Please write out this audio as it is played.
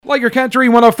Laker Country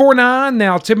 104.9,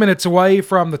 now 10 minutes away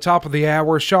from the top of the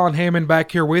hour. Sean Hammond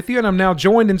back here with you, and I'm now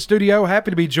joined in studio.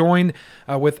 Happy to be joined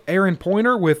with Aaron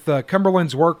Pointer with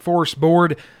Cumberland's Workforce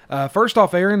Board. First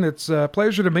off, Aaron, it's a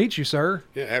pleasure to meet you, sir.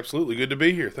 Yeah, absolutely. Good to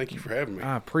be here. Thank you for having me.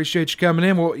 I appreciate you coming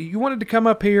in. Well, you wanted to come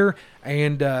up here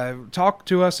and talk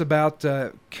to us about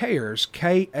CARES,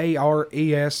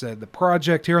 K-A-R-E-S, the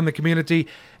project here in the community.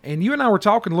 And you and I were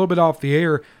talking a little bit off the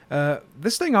air.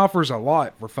 This thing offers a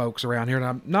lot for folks around here, and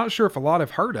I'm not sure if a lot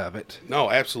have heard of it.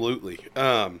 No, absolutely.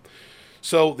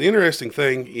 So the interesting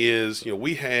thing is,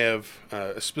 we have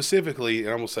specifically, and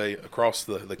I'm going to say across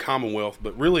the Commonwealth,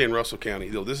 but really in Russell County,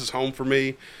 this is home for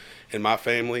me and my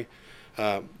family.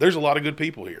 There's a lot of good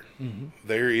people here. Mm-hmm.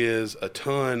 There is a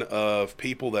ton of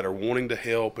people that are wanting to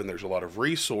help, and there's a lot of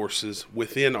resources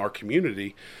within our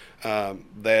community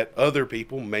that other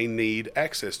people may need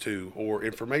access to or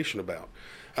information about.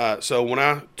 So when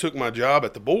I took my job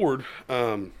at the board,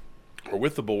 or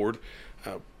with the board,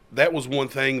 that was one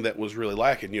thing that was really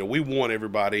lacking. We want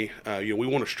everybody, we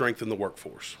want to strengthen the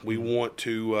workforce. We want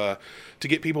to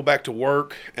get people back to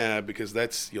work because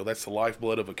that's the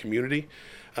lifeblood of a community.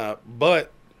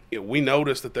 But we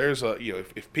notice that there's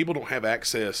if people don't have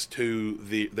access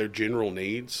to their general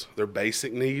needs, their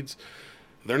basic needs,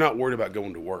 they're not worried about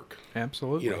going to work.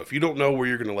 Absolutely. If you don't know where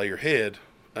you're going to lay your head,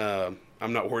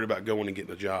 I'm not worried about going and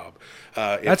getting a job.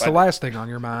 That's the last thing on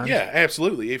your mind. Yeah,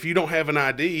 absolutely. If you don't have an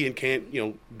ID and can't,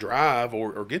 drive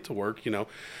or get to work,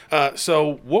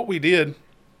 So what we did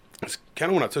is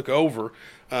kind of when I took over,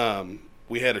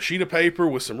 we had a sheet of paper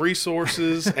with some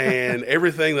resources and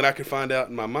everything that I could find out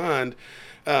in my mind.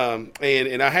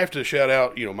 And I have to shout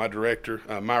out, my director,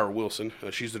 Myra Wilson.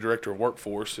 She's the director of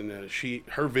workforce, and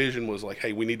her vision was like,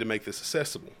 hey, we need to make this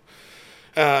accessible.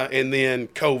 And then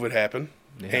COVID happened.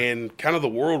 Yeah. And kind of the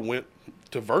world went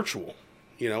to virtual,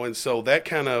 and so that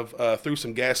kind of threw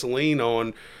some gasoline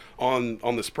on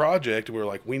this project. We were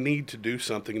like, we need to do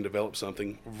something and develop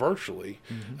something virtually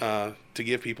to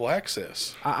give people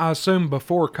access. I assume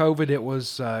before COVID it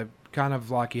was kind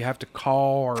of like you have to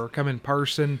call or come in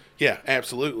person. Yeah,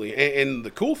 absolutely. And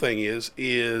the cool thing is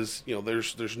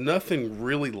there's nothing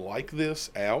really like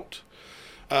this out.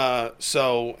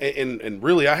 So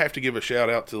really, I have to give a shout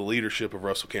out to the leadership of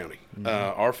Russell County,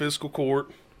 our fiscal court,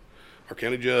 our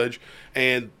county judge,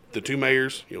 and the two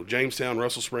mayors, Jamestown,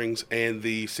 Russell Springs, and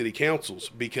the city councils,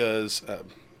 because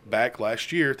back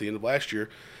last year, at the end of last year,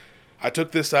 I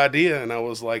took this idea and I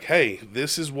was like, hey,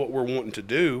 this is what we're wanting to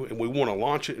do, and we want to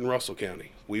launch it in Russell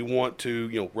County. We want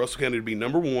to, Russell County to be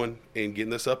number one in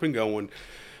getting this up and going.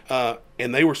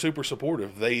 And they were super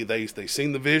supportive. They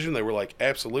seen the vision. They were like,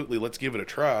 absolutely, let's give it a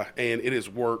try. And it has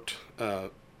worked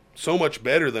so much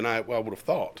better than I would have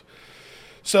thought.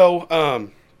 So I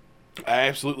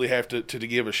absolutely have to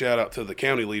give a shout out to the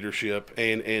county leadership.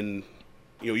 And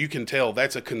you can tell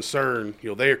that's a concern.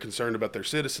 They are concerned about their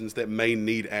citizens that may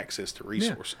need access to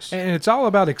resources. Yeah. And it's all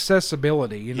about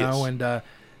accessibility, yes. And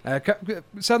it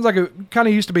sounds like it kind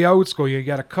of used to be old school. You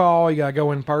got to call, you got to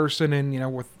go in person,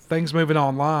 and with things moving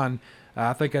online,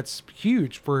 I think that's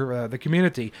huge for the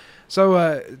community.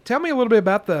 So tell me a little bit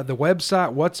about the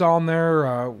website, what's on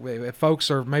there, if folks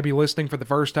are maybe listening for the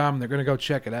first time and they're going to go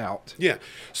check it out. Yeah,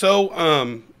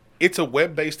 so it's a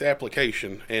web-based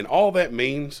application, and all that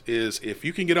means is if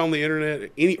you can get on the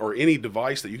internet, any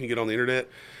device that you can get on the internet,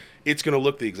 it's going to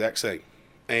look the exact same.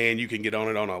 And you can get on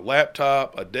it on a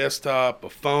laptop, a desktop, a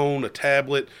phone, a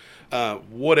tablet,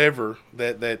 whatever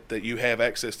that you have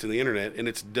access to the internet. And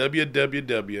it's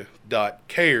www.cares.us.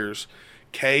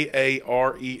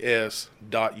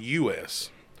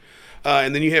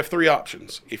 And then you have three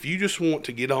options. If you just want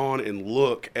to get on and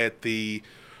look at the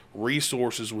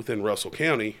resources within Russell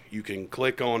County, you can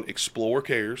click on Explore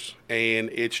CARES, and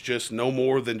it's just no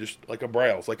more than just like a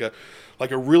browse, like a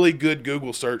really good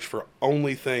Google search for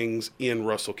only things in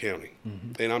Russell County.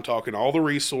 Mm-hmm. And I'm talking all the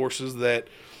resources that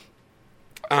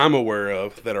I'm aware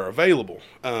of that are available,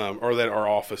 or that our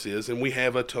office is, and we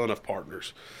have a ton of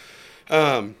partners.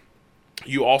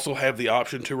 You also have the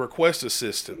option to request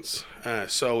assistance.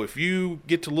 So if you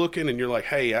get to looking and you're like,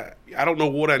 hey, I don't know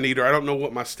what I need, or I don't know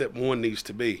what my step one needs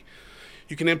to be,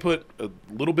 you can input a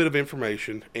little bit of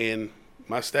information, and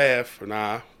my staff and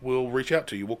I will reach out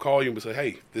to you. We'll call you and say,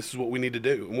 hey, this is what we need to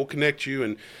do. And we'll connect you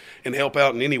and help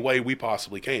out in any way we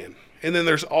possibly can. And then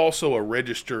there's also a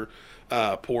register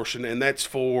portion, and that's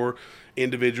for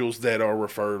individuals that are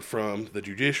referred from the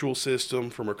judicial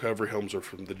system, from recovery homes, or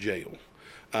from the jail.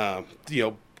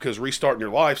 Because restarting your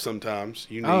life sometimes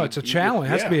you need. It's a challenge.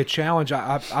 It has to be a challenge.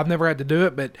 I've never had to do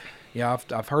it, but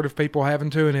I've heard of people having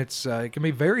to, and it can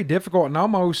be very difficult and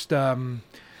almost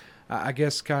I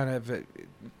guess, kind of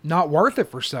not worth it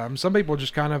for some. Some people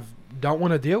just kind of don't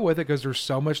want to deal with it because there's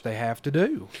so much they have to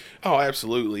do. Oh,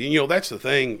 absolutely. And, that's the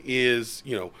thing is,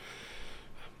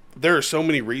 there are so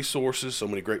many resources, so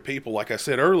many great people, like I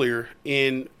said earlier,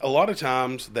 and a lot of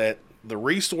times that the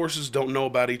resources don't know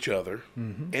about each other,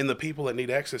 and the people that need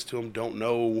access to them don't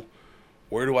know,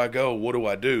 where do I go? What do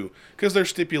I do? Because there's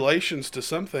stipulations to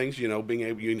some things, being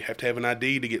able, you have to have an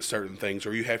ID to get certain things,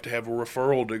 or you have to have a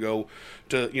referral to go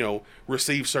to,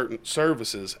 receive certain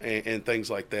services and things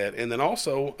like that. And then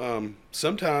also,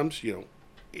 sometimes,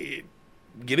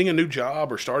 getting a new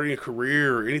job or starting a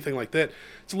career or anything like that,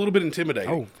 it's a little bit intimidating.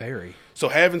 Oh, very. So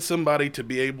having somebody to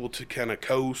be able to kind of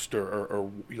coast or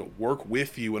work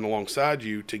with you and alongside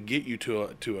you to get you to a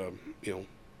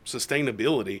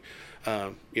sustainability,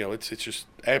 it's just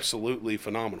absolutely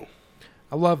phenomenal.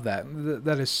 I love that.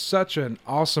 That is such an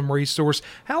awesome resource.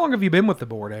 How long have you been with the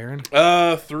board, Aaron?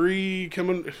 3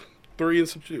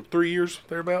 years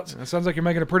thereabouts. It sounds like you're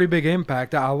making a pretty big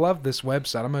impact. I love this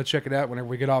website. I'm going to check it out whenever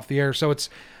we get off the air. So it's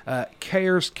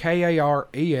cares,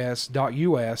 KARES.us.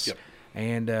 Yep.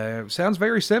 And sounds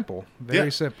very simple.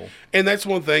 Very simple. And that's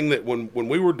one thing that when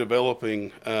we were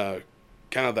developing kind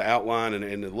of the outline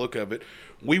and the look of it,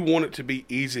 we want it to be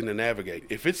easy to navigate.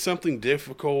 If it's something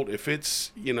difficult, if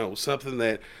it's, something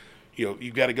that,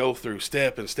 you've got to go through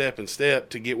step and step and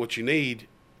step to get what you need,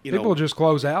 people just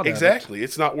close out. Exactly.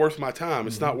 It's not worth my time.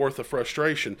 It's not worth the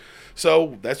frustration.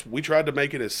 So we tried to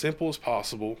make it as simple as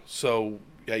possible. So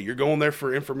yeah, you're going there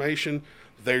for information.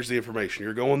 There's the information.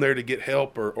 You're going there to get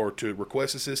help or to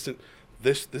request assistance.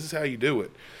 This is how you do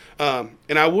it.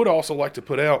 And I would also like to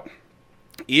put out,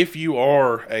 if you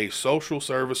are a social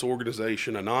service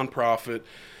organization, a nonprofit,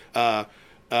 an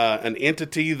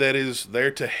entity that is there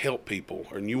to help people,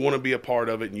 and you want to be a part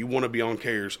of it, and you want to be on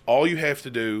CARES, all you have to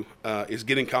do is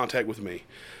get in contact with me.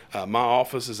 My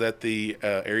office is at the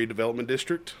Area Development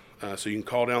District, so you can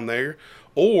call down there,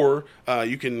 or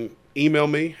you can email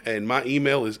me, and my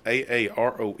email is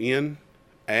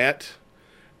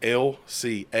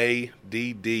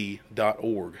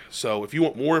aaron@lcadd.org. So if you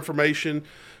want more information,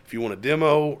 if you want a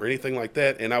demo or anything like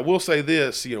that, and I will say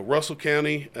this, Russell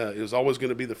County is always going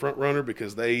to be the front runner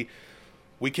because we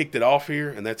kicked it off here,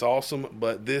 and that's awesome.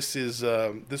 But this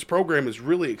program is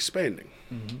really expanding.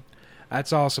 Mm-hmm.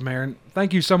 That's awesome, Aaron.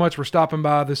 Thank you so much for stopping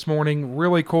by this morning.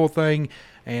 Really cool thing,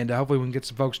 and hopefully we can get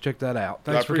some folks check that out.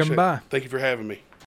 Thanks for coming by. Thank you for having me.